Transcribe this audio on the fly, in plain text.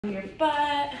Your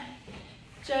butt.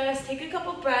 Just take a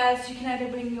couple breaths. You can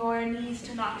either bring your knees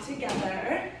to knock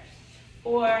together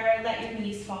or let your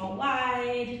knees fall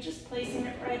wide, just placing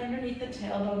it right underneath the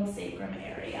tailbone sacrum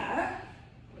area.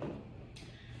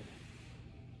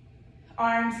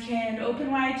 Arms can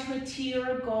open wide to a T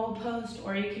or a goalpost,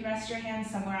 or you can rest your hands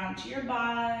somewhere onto your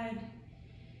butt.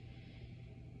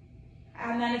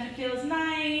 And then if it feels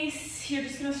nice, you're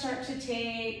just gonna start to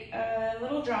take a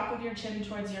little drop of your chin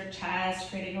towards your chest,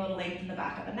 creating a little length in the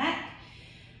back of the neck.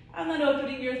 And then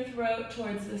opening your throat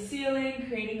towards the ceiling,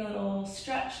 creating a little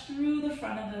stretch through the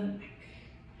front of the neck.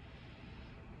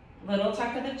 Little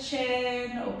tuck of the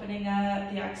chin, opening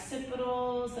up the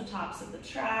occipitals, the tops of the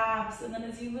traps, and then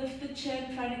as you lift the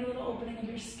chin, finding a little opening of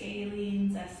your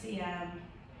scalenes, SCM.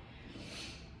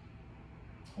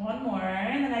 One more,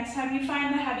 and the next time you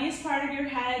find the heaviest part of your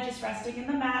head just resting in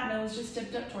the mat, nose just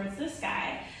tipped up towards the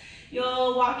sky,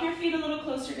 you'll walk your feet a little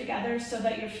closer together so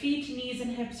that your feet, knees,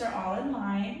 and hips are all in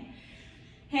line.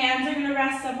 Hands are gonna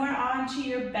rest somewhere onto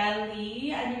your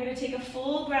belly, and you're gonna take a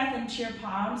full breath into your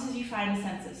palms as you find a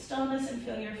sense of stillness and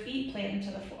feel your feet plant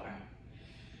into the floor.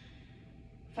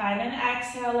 Find an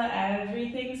exhale, let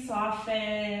everything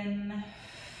soften.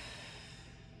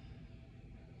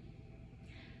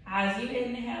 As you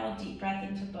inhale, deep breath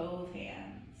into both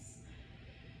hands.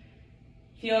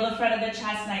 Feel the front of the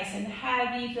chest nice and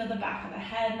heavy. Feel the back of the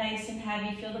head nice and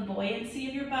heavy. Feel the buoyancy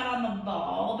of your butt on the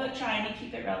ball, but trying to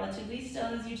keep it relatively still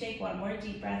as you take one more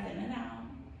deep breath in and out.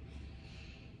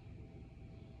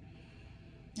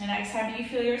 And next time you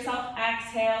feel yourself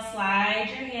exhale, slide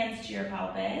your hands to your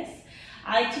pelvis.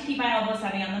 I like to keep my elbows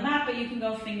heavy on the mat, but you can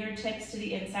go fingertips to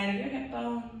the inside of your hip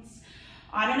bones.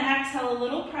 On an exhale, a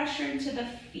little pressure into the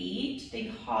feet.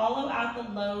 Think hollow out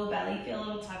the low belly. Feel a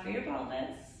little tuck of your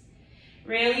pelvis.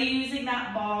 Really using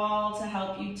that ball to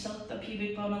help you tilt the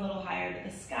pubic bone a little higher to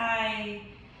the sky.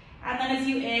 And then as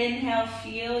you inhale,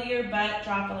 feel your butt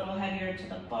drop a little heavier into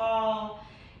the ball.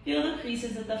 Feel the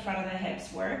creases at the front of the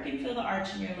hips work and feel the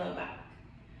arch in your low back.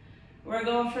 We're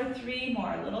going for 3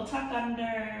 more. Little tuck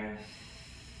under.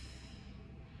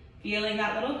 Feeling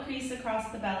that little crease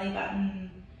across the belly button.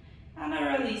 And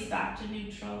a release back to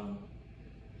neutral.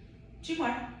 2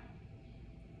 more.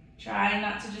 Try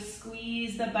not to just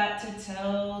squeeze the butt to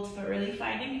tilt, but really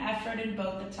finding effort in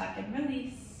both the tuck and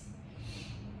release.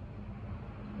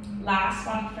 Last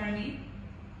one for me.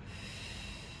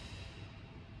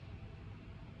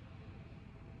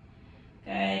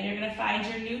 Good, you're gonna find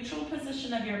your neutral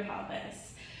position of your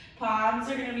pelvis. Palms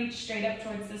are gonna reach straight up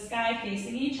towards the sky,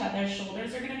 facing each other.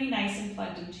 Shoulders are gonna be nice and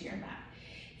plugged into your mat.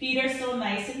 Feet are still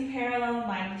nice and parallel in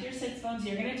line with your sits bones.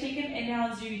 You're gonna take an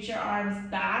inhale as you reach your arms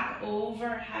back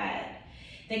overhead.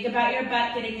 Think about your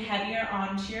butt getting heavier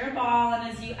onto your ball, and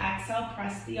as you exhale,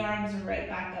 press the arms right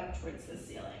back up towards the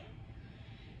ceiling.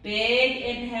 Big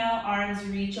inhale, arms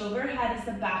reach overhead as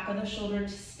the back of the shoulder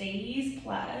stays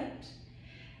plugged.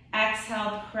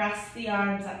 Exhale, press the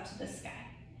arms up to the sky.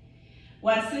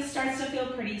 Once this starts to feel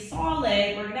pretty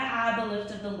solid, we're gonna add the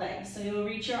lift of the legs. So you'll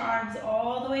reach your arms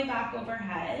all the way back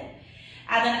overhead.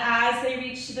 And then as they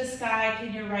reach to the sky,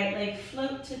 can your right leg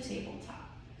float to tabletop?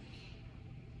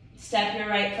 Step your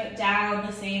right foot down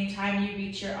the same time you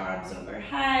reach your arms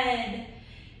overhead.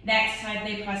 Next time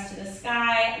they press to the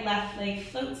sky, left leg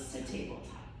floats to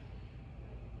tabletop.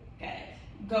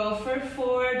 Good. Go for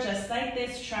 4, just like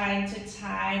this, trying to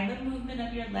time the movement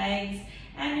of your legs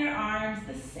and your arms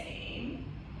the same.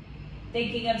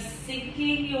 Thinking of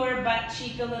sinking your butt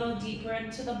cheek a little deeper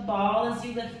into the ball as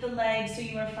you lift the legs so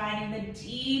you are finding the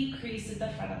deep crease at the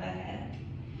front of the head.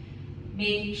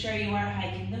 Making sure you aren't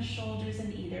hiking the shoulders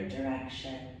in either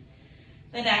direction.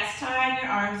 The next time your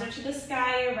arms are to the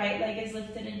sky, your right leg is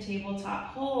lifted in tabletop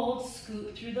hold.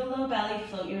 Scoop through the low belly,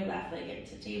 float your left leg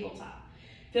into tabletop.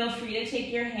 Feel free to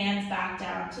take your hands back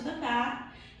down to the mat.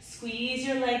 Squeeze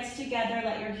your legs together,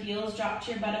 let your heels drop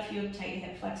to your butt if you have tight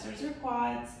hip flexors or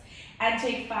quads, and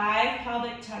take 5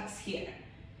 pelvic tucks here.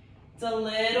 It's a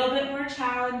little bit more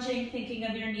challenging, thinking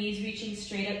of your knees reaching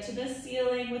straight up to the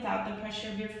ceiling without the pressure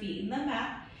of your feet in the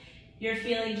mat. You're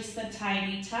feeling just the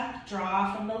tiny tuck,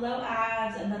 draw from the low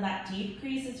abs, and then that deep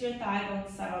crease as your thigh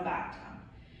bones settle back down.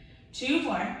 2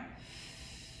 more.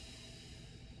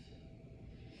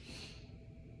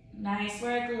 Nice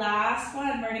work. Last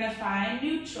one. We're gonna find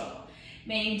neutral.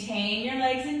 Maintain your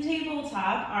legs in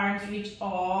tabletop. Arms reach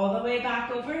all the way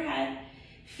back overhead.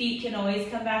 Feet can always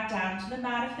come back down to the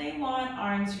mat if they want.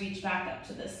 Arms reach back up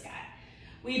to the sky.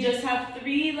 We just have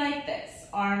 3 like this.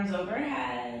 Arms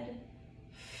overhead.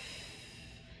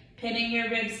 Pinning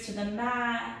your ribs to the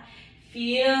mat.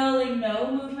 Feeling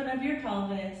no movement of your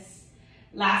pelvis.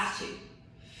 Last 2.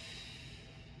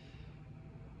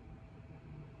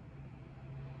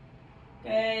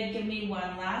 Good, give me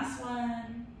one last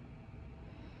one.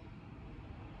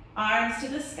 Arms to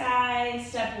the sky,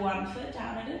 step 1 foot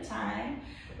down at a time.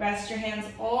 Rest your hands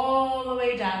all the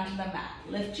way down to the mat.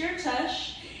 Lift your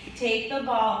tush, take the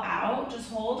ball out, just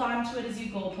hold on to it as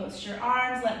you goalpost your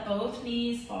arms, let both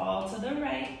knees fall to the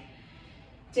right.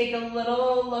 Take a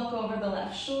little look over the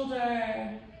left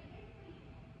shoulder.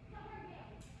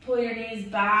 Pull your knees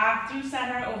back through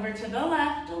center, over to the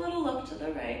left, a little look to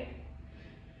the right.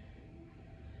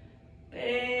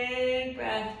 Big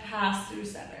breath, pass through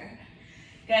center.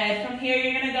 Good, from here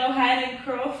you're gonna go ahead and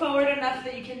curl forward enough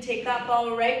that you can take that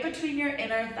ball right between your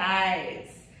inner thighs.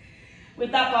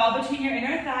 With that ball between your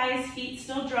inner thighs, feet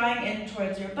still drawing in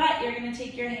towards your butt, you're gonna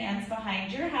take your hands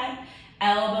behind your head,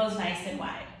 elbows nice and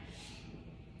wide.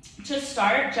 To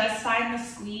start, just find the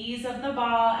squeeze of the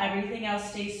ball. Everything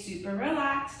else stays super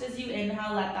relaxed. As you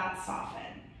inhale, let that soften.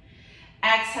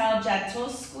 Exhale, gentle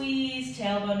squeeze.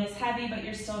 Tailbone is heavy, but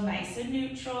you're still nice and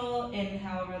neutral.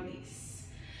 Inhale, release.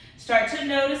 Start to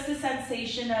notice the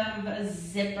sensation of a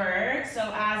zipper.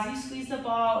 So as you squeeze the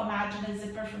ball, imagine a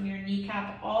zipper from your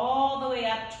kneecap all the way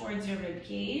up towards your rib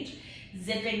cage.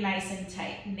 Zipping nice and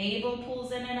tight. Navel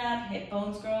pulls in and up. Hip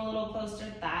bones grow a little closer.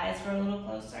 Thighs grow a little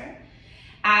closer.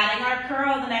 Adding our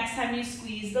curl, the next time you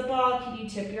squeeze the ball, can you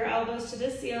tip your elbows to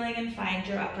the ceiling and find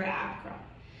your upper ab curl?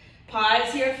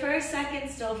 Pause here for a second,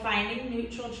 still finding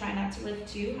neutral, try not to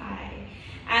lift too high.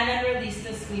 And then release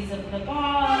the squeeze of the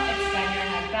ball, extend your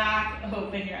head back,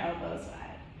 open your elbows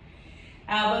wide.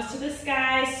 Elbows to the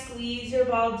sky, squeeze your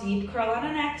ball deep, curl on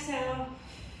an exhale.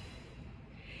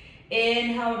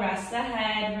 Inhale, rest the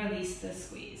head, release the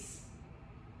squeeze.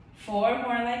 4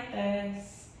 more like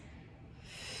this.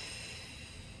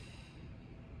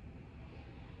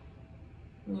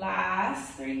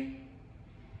 Last 3.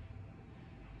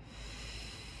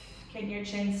 Can your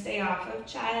chin stay off of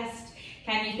chest?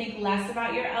 Can you think less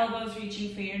about your elbows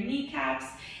reaching for your kneecaps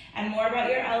and more about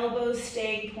your elbows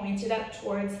staying pointed up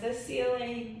towards the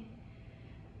ceiling?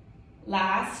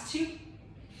 Last 2.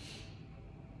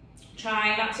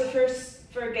 Try not to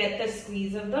forget the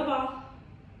squeeze of the ball.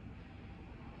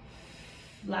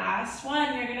 Last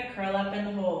 1, you're gonna curl up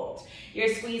and hold.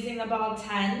 You're squeezing the ball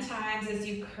 10 times as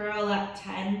you curl up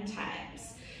 10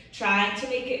 times. Trying to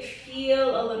make it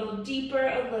feel a little deeper,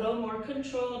 a little more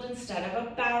controlled instead of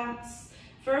a bounce.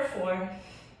 For 4,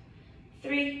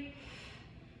 3,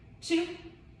 2.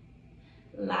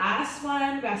 Last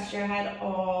 1, rest your head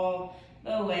all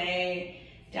the way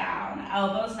down.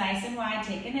 Elbows nice and wide,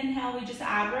 take an inhale. We just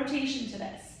add rotation to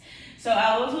this. So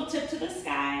elbows will tip to the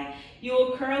sky. You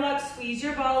will curl up, squeeze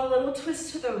your ball, a little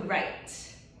twist to the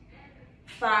right.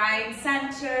 Find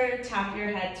center, tap your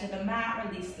head to the mat,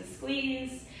 release the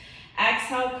squeeze.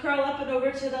 Exhale, curl up and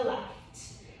over to the left.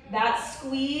 That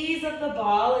squeeze of the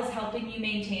ball is helping you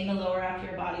maintain the lower half of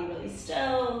your body really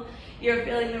still. You're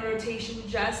feeling the rotation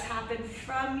just happen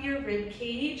from your rib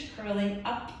cage, curling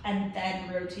up and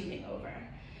then rotating over.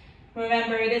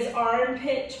 Remember, it is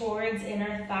armpit towards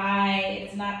inner thigh.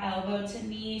 It's not elbow to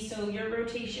knee, so your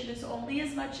rotation is only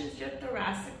as much as your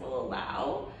thoracic will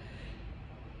allow.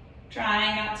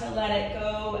 Trying not to let it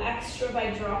go extra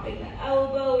by dropping the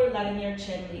elbow or letting your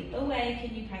chin lead the way.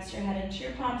 Can you press your head into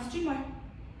your palms? 2 more.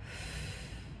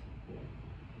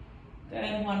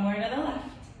 Good, 1 more to the left.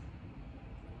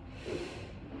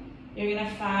 You're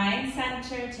gonna find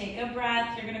center, take a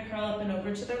breath. You're gonna curl up and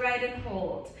over to the right and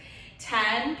hold.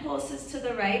 10 pulses to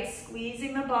the right,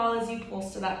 squeezing the ball as you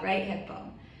pulse to that right hip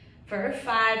bone. For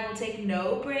 5, we'll take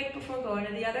no break before going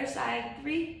to the other side.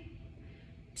 3,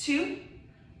 2,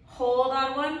 hold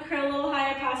on 1, curl a little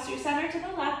higher, pass through center to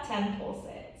the left, 10 pulses.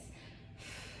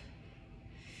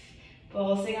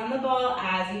 Pulsing on the ball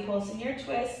as you pulse in your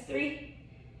twist. 3,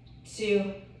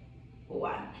 2,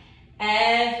 1.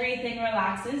 Everything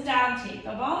relaxes down, take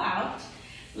the ball out.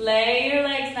 Lay your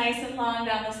legs nice and long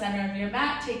down the center of your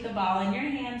mat. Take the ball in your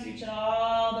hands, reach it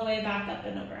all the way back up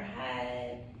and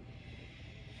overhead.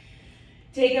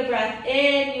 Take a breath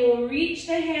in. You will reach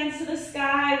the hands to the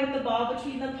sky with the ball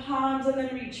between the palms and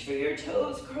then reach for your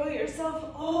toes. Curl yourself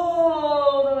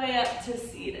all the way up to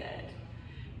seated.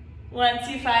 Once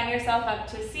you find yourself up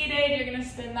to seated, you're gonna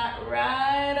spin that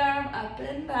right arm up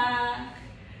and back,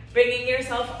 bringing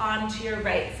yourself onto your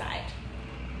right side.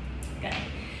 Good.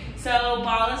 So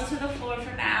ball is to the floor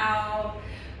for now.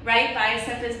 Right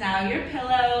bicep is now your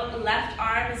pillow. Left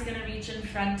arm is gonna reach in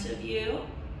front of you.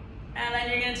 And then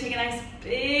you're gonna take a nice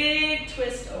big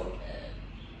twist open.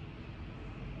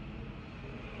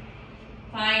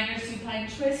 Find your supine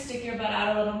twist, stick your butt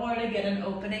out a little more to get an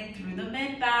opening through the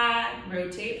mid-back.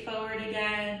 Rotate forward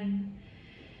again.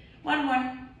 1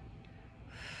 more.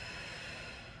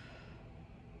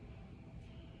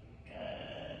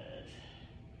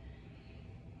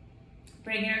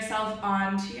 Bring yourself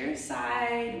onto your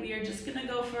side. We are just gonna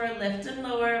go for a lift and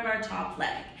lower of our top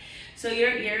leg. So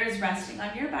your ear is resting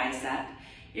on your bicep.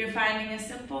 You're finding a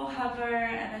simple hover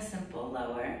and a simple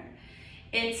lower.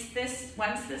 It's this,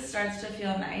 once this starts to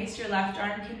feel nice, your left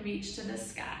arm can reach to the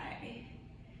sky.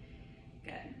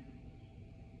 Good.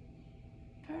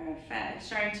 Perfect.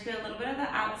 Starting to feel a little bit of the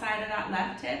outside of that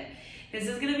left hip. This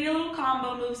is going to be a little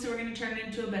combo move, so we're going to turn it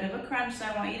into a bit of a crunch. So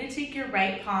I want you to take your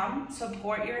right palm,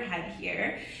 support your head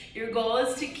here. Your goal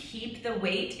is to keep the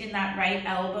weight in that right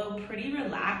elbow pretty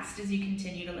relaxed as you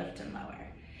continue to lift and lower.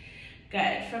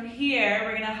 Good. From here,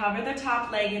 we're going to hover the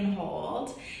top leg and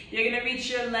hold. You're going to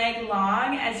reach your leg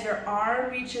long as your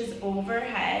arm reaches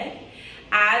overhead.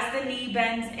 As the knee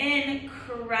bends in,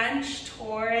 crunch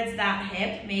towards that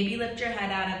hip. Maybe lift your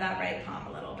head out of that right palm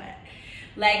a little bit.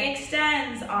 Leg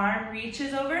extends, arm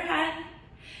reaches overhead.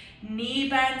 Knee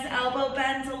bends, elbow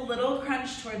bends, a little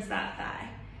crunch towards that thigh.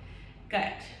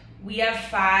 Good. We have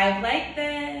 5 like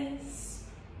this.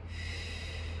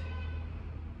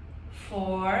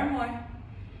 4 more.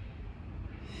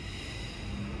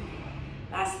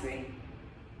 Last 3.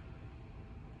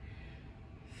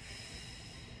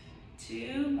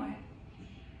 2 more.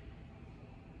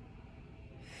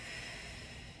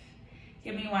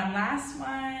 Give me one last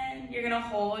one. You're gonna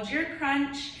hold your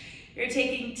crunch. You're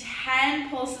taking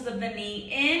 10 pulses of the knee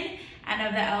in and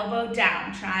of the elbow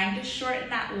down, trying to shorten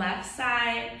that left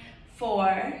side.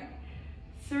 4,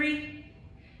 3,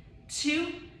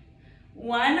 2,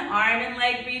 1. Arm and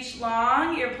leg reach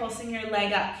long. You're pulsing your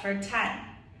leg up for 10.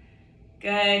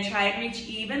 Good. Try and reach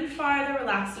even farther.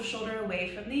 Relax the shoulder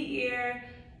away from the ear.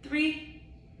 3,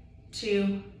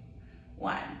 2,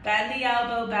 1. Bend the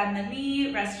elbow, bend the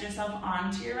knee, rest yourself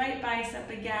onto your right bicep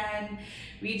again.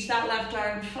 Reach that left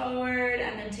arm forward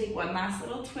and then take one last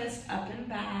little twist up and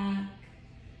back.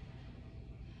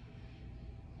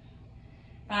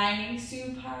 Finding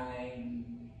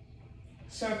supine.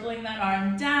 Circling that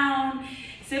arm down.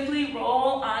 Simply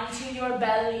roll onto your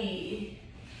belly.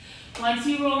 Once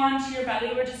you roll onto your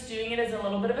belly, we're just doing it as a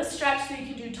little bit of a stretch, so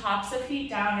you can do tops of feet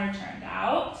down or turned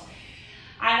out.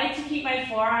 I like to keep my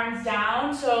forearms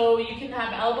down, so you can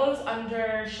have elbows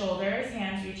under shoulders,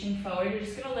 hands reaching forward. You're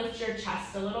just gonna lift your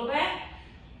chest a little bit.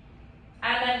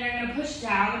 And then you're gonna push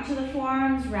down to the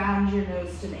forearms, round your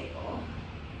nose to navel.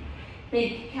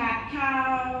 Big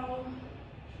cat-cow.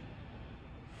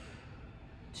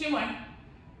 2 more.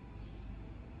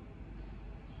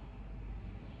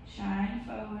 Shine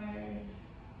forward.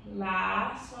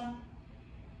 Last one.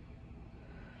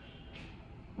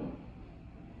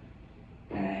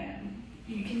 And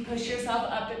you can push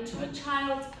yourself up into a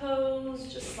child's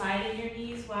pose, just sliding your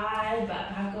knees wide, butt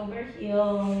back over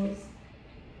heels.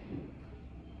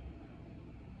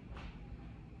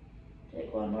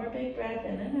 Take one more big breath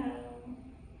in and out.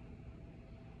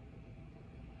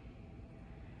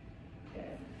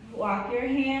 Good. Walk your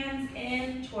hands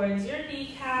in towards your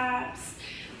kneecaps.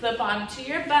 Flip onto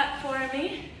your butt for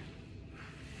me.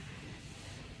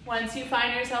 Once you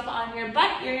find yourself on your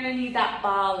butt, you're gonna need that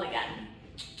ball again.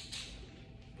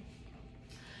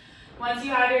 Once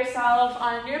you have yourself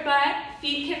on your butt,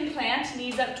 feet can plant,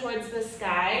 knees up towards the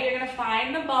sky. You're gonna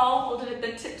find the ball, hold it at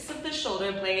the tips of the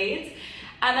shoulder blades,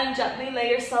 and then gently lay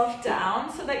yourself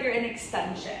down so that you're in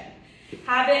extension.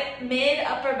 Have it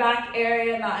mid-upper back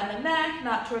area, not in the neck,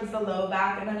 not towards the low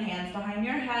back, and then hands behind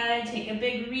your head. Take a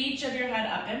big reach of your head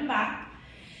up and back.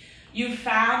 You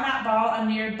found that ball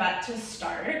under your butt to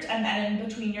start, and then in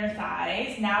between your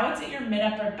thighs. Now it's at your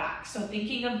mid-upper back. So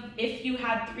thinking of if you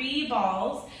had 3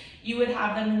 balls, you would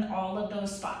have them in all of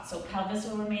those spots. So pelvis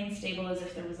will remain stable as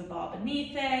if there was a ball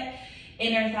beneath it.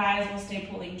 Inner thighs will stay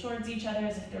pulling towards each other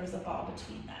as if there was a ball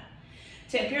between them.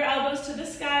 Tip your elbows to the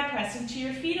sky, press into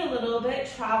your feet a little bit,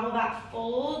 travel that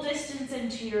full distance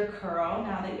into your curl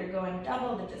now that you're going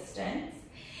double the distance.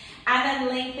 And then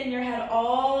lengthen your head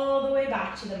all the way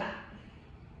back to the mat.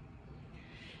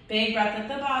 Big breath at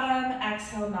the bottom,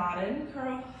 exhale, nod and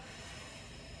curl.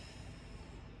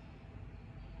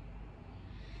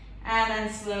 And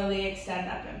then slowly extend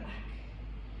up and back.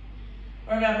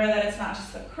 Remember that it's not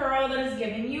just the curl that is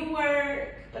giving you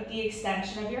work, but the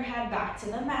extension of your head back to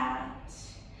the mat.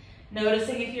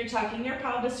 Noticing if you're tucking your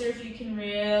pelvis or if you can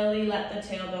really let the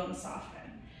tailbone soften.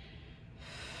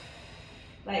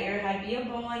 Let your head be a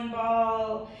bowling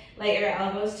ball. Let your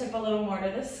elbows tip a little more to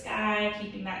the sky,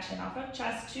 keeping that chin off of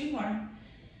chest. 2 more.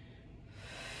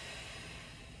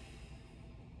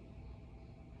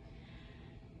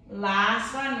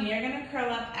 Last one, we are gonna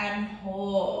curl up and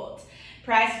hold.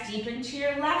 Press deep into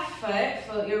your left foot,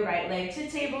 float your right leg to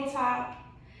tabletop.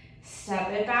 Step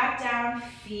it back down,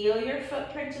 feel your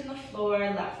footprint in the floor,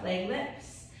 left leg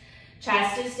lifts.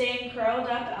 Chest is staying curled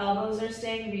up, elbows are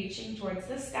staying reaching towards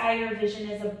the sky. Your vision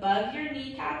is above your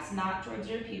kneecaps, not towards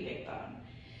your pubic bone.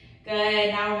 Good,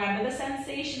 now remember the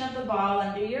sensation of the ball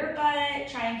under your butt.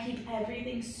 Try and keep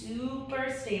everything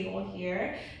super stable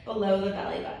here below the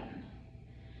belly button.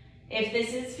 If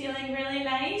this is feeling really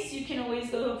nice, you can always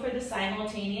go for the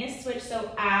simultaneous switch.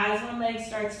 So as one leg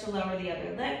starts to lower, the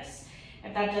other lifts.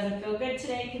 If that doesn't feel good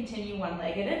today, continue one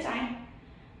leg at a time.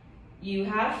 You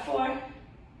have 4,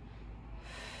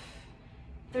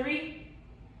 3,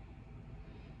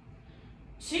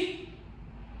 2.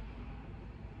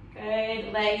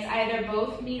 Good, legs either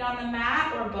both meet on the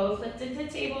mat or both lift into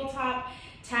tabletop.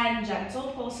 10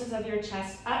 gentle pulses of your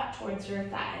chest up towards your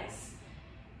thighs.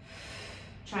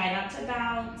 Try not to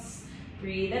bounce.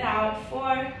 Breathe it out.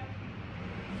 4,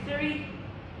 3,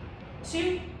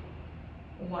 2,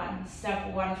 1.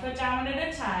 Step one foot down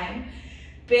at a time.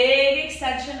 Big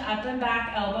extension up and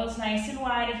back, elbows nice and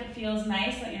wide. If it feels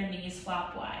nice, let your knees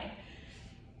flop wide.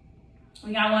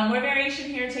 We got one more variation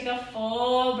here. Take a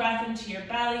full breath into your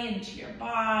belly, into your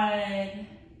bod.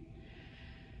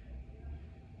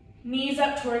 Knees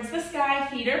up towards the sky,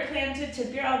 feet are planted,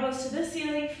 tip your elbows to the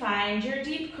ceiling. Find your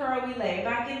deep curl. We lay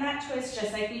back in that twist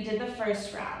just like we did the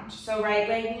first round. So right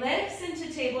leg lifts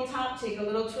into tabletop, take a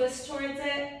little twist towards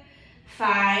it.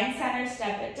 Find center,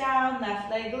 step it down. Left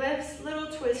leg lifts,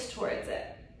 little twist towards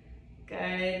it.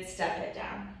 Good, step it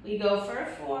down. We go for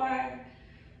 4.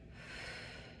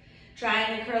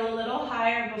 Trying to curl a little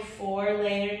higher before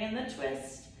layering in the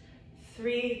twist.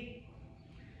 3.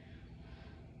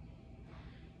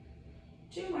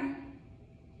 2 more.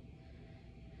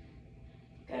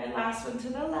 Good, last one to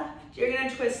the left. You're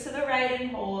gonna twist to the right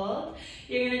and hold.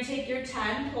 You're gonna take your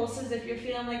 10 pulses if you're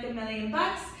feeling like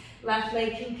 $1,000,000. Left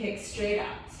leg can kick straight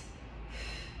out.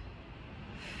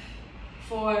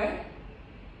 4,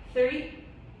 3,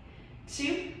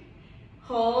 2,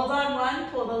 hold on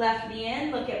 1, pull the left knee in,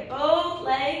 look at both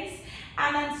legs,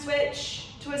 and then switch,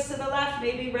 twist to the left,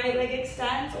 maybe right leg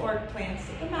extends or plants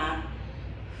to the mat.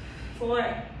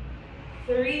 4,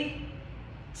 3,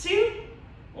 2,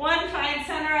 1, find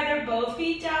center, either both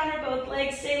feet down or both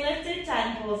legs stay lifted,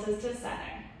 10 pulses to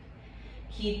center.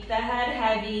 Keep the head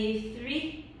heavy,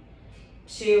 3,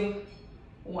 2,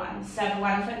 1. Step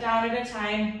one foot down at a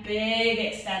time, big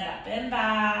extend up and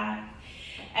back.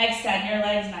 Extend your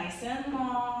legs nice and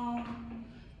long.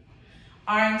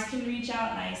 Arms can reach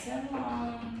out nice and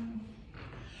long.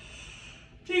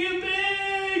 Take a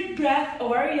big breath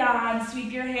or yawn.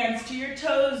 Sweep your hands to your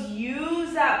toes.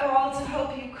 Use that ball to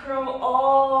help you curl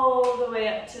all the way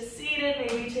up to seated.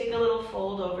 Maybe take a little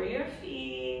fold over your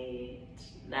feet.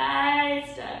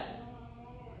 Nice job.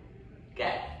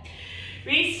 Good.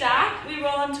 Restack. We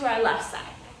roll into our left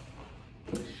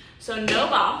side. So no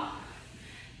ball.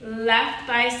 Left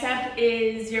bicep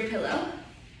is your pillow.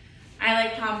 I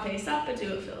like palm face up, but do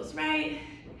what feels right.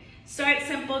 Start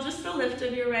simple, just the lift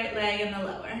of your right leg and the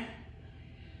lower.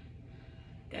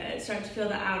 Good, start to feel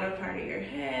the outer part of your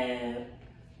hip.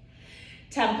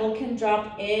 Temple can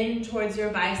drop in towards your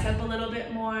bicep a little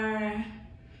bit more.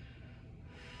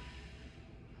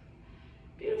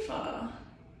 Beautiful.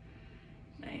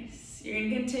 Nice. You're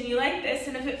gonna continue like this,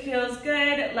 and if it feels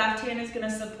good, left hand is gonna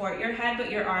support your head,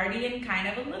 but you're already in kind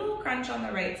of a little crunch on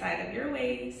the right side of your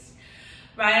waist.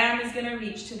 Right arm is gonna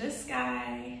reach to the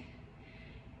sky.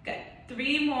 Good.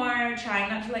 3 more. Try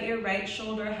not to let your right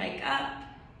shoulder hike up.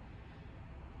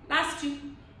 Last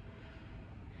 2.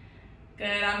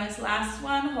 Good. On this last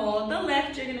one, hold the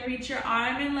lift. You're gonna reach your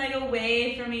arm and leg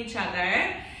away from each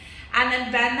other, and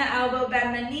then bend the elbow,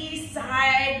 bend the knee,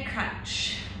 side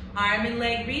crunch. Arm and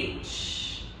leg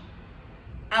reach,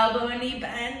 elbow and knee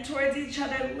bend towards each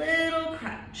other, little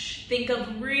crunch. Think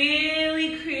of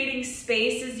really creating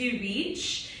space as you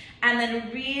reach, and then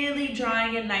really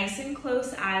drawing in nice and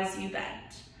close as you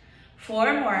bend.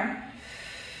 4 more.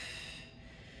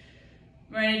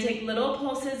 We're gonna take little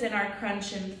pulses in our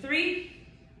crunch in 3.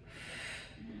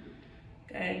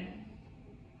 Good.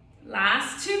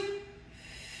 Last 2.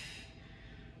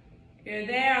 You're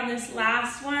there on this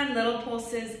last one, little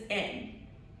pulses in,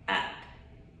 up,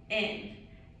 in.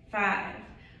 5,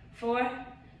 4,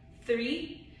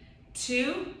 3,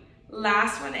 2,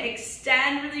 last one,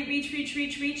 extend, really reach, reach,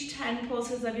 reach, reach. 10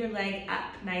 pulses of your leg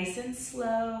up, nice and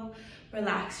slow.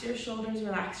 Relax your shoulders,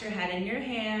 relax your head and your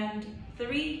hand.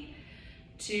 3,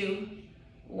 2,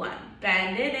 1.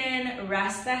 Bend it in,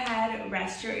 rest the head,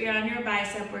 rest your ear on your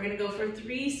bicep. We're gonna go for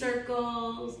 3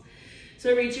 circles.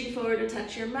 So reaching forward to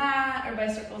touch your mat, or by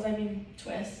circles, I mean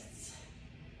twists.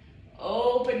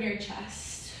 Open your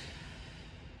chest.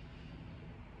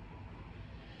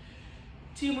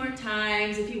 2 more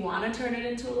times. If you want to turn it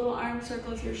into a little arm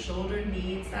circle, if your shoulder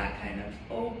needs that kind of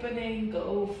opening,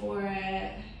 go for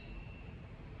it.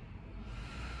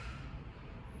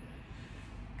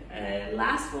 Good.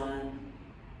 Last one.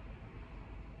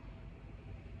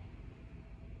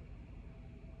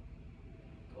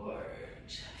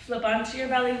 Gorge. Flip onto your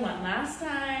belly one last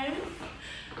time.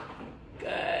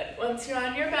 Good. Once you're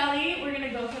on your belly, we're going to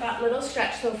go for that little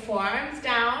stretch. So forearms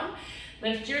down.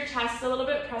 Lift your chest a little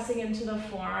bit, pressing into the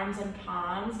forearms and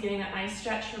palms, getting that nice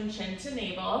stretch from chin to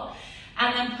navel.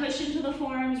 And then push into the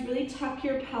forearms, really tuck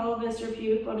your pelvis or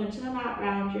pubic bone into the mat,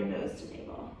 round your nose to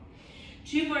navel.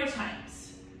 2 more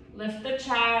times. Lift the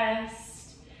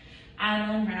chest, and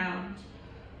then round.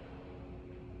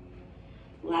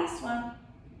 Last one.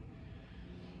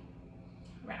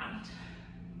 Round.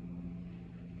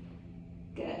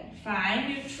 Good.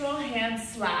 Find neutral, hands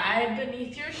slide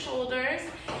beneath your shoulders.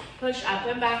 Push up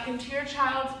and back into your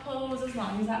child's pose as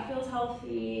long as that feels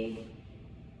healthy.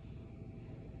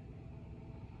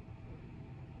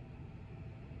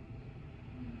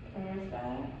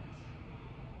 Perfect.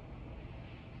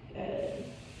 Good.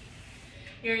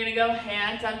 You're gonna go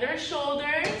hands under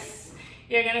shoulders.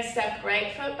 You're gonna step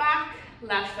right foot back,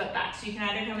 left foot back. So you can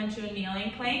either come into a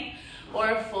kneeling plank or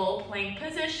a full plank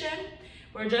position.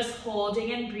 We're just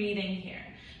holding and breathing here.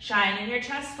 Shining your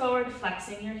chest forward,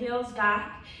 flexing your heels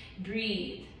back.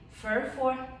 Breathe for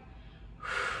 4.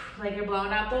 Like you're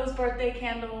blowing out those birthday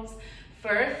candles.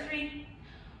 For 3.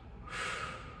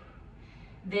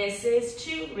 This is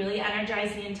 2. Really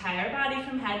energize the entire body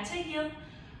from head to heel.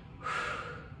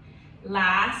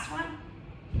 Last one.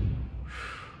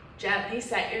 Gently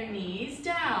set your knees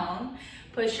down.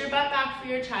 Push your butt back for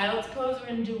your child's pose. We're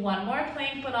going to do one more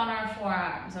plank, but on our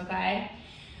forearms, okay?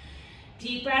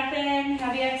 Deep breath in,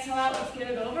 heavy exhale out. Let's get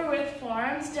it over with.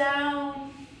 Forearms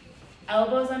down,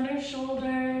 elbows under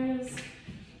shoulders.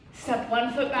 Step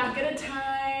 1 foot back at a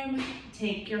time.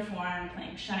 Take your forearm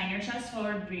plank. Shine your chest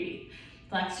forward, breathe.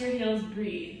 Flex your heels,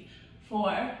 breathe.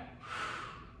 4,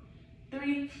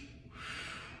 3,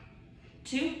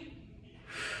 2,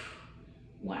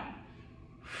 1.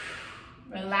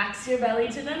 Relax your belly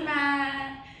to the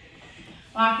mat.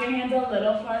 Walk your hands a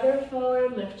little farther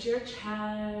forward. Lift your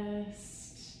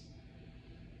chest.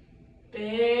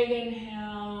 Big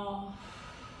inhale.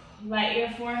 Let your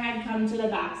forehead come to the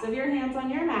backs of your hands on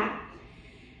your mat.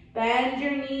 Bend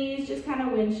your knees. Just kind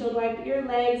of windshield wipe your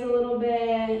legs a little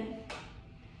bit.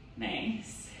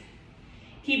 Nice.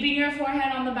 Keeping your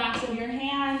forehead on the backs of your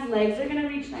hands. Legs are going to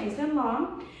reach nice and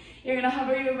long. You're going to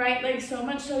hover your right leg so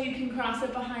much so you can cross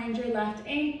it behind your left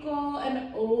ankle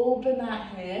and open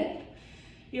that hip.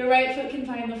 Your right foot can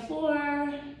find the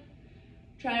floor.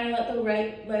 Try to let the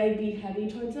right leg be heavy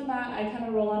towards the mat. I kind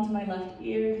of roll onto my left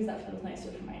ear because that feels nicer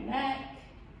for my neck.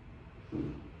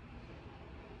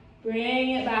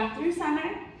 Bring it back through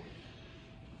center.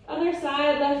 Other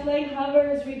side, left leg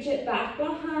hovers, reach it back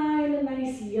behind, a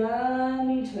nice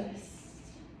yummy twist.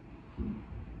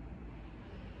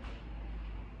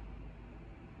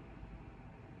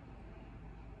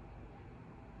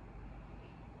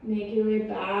 Make your way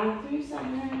back through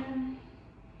center.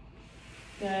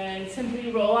 Good.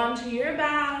 Simply roll onto your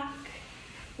back.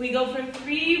 We go for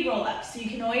 3 roll-ups. So you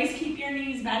can always keep your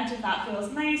knees bent if that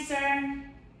feels nicer.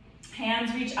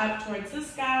 Hands reach up towards the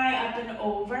sky, up and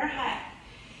overhead.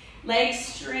 Legs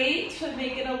straight to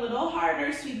make it a little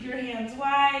harder. Sweep your hands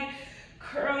wide.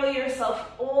 Curl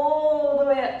yourself all the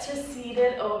way up to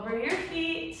seated over your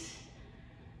feet.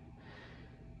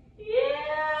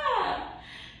 Yeah.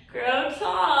 Grow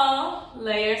tall.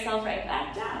 Lay yourself right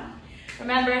back down.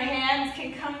 Remember, hands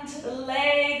can come to the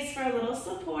legs for a little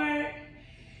support.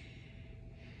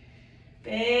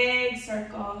 Big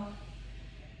circle.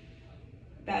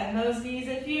 Bend those knees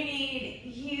if you need.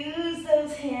 Use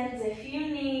those hands if you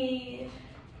need.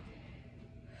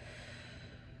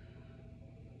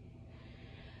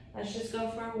 Let's just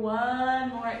go for 1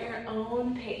 more at your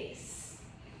own pace.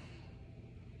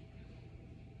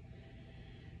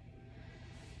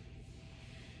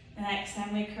 The next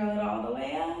time we curl it all the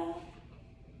way up.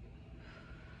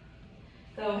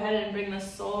 Go ahead and bring the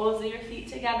soles of your feet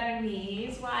together,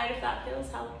 knees wide if that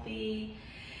feels healthy.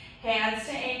 Hands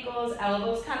to ankles,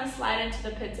 elbows kind of slide into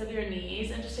the pits of your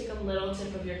knees and just take a little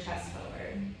tip of your chest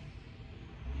forward.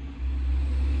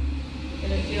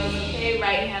 If it feels okay,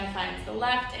 right hand finds the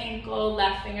left ankle,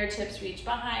 left fingertips reach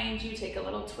behind you, take a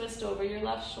little twist over your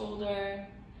left shoulder.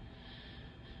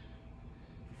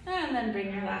 And then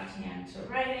bring your left hand to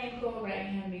right ankle, right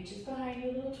hand reaches behind you,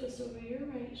 a little twist over your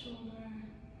right shoulder.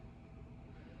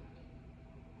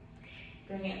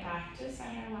 Bring it back to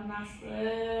center, one last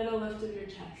little lift of your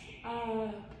chest,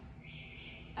 up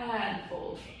And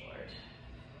fold forward.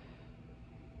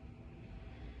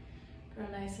 Grow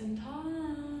nice and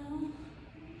tall.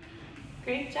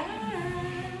 Great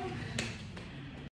job.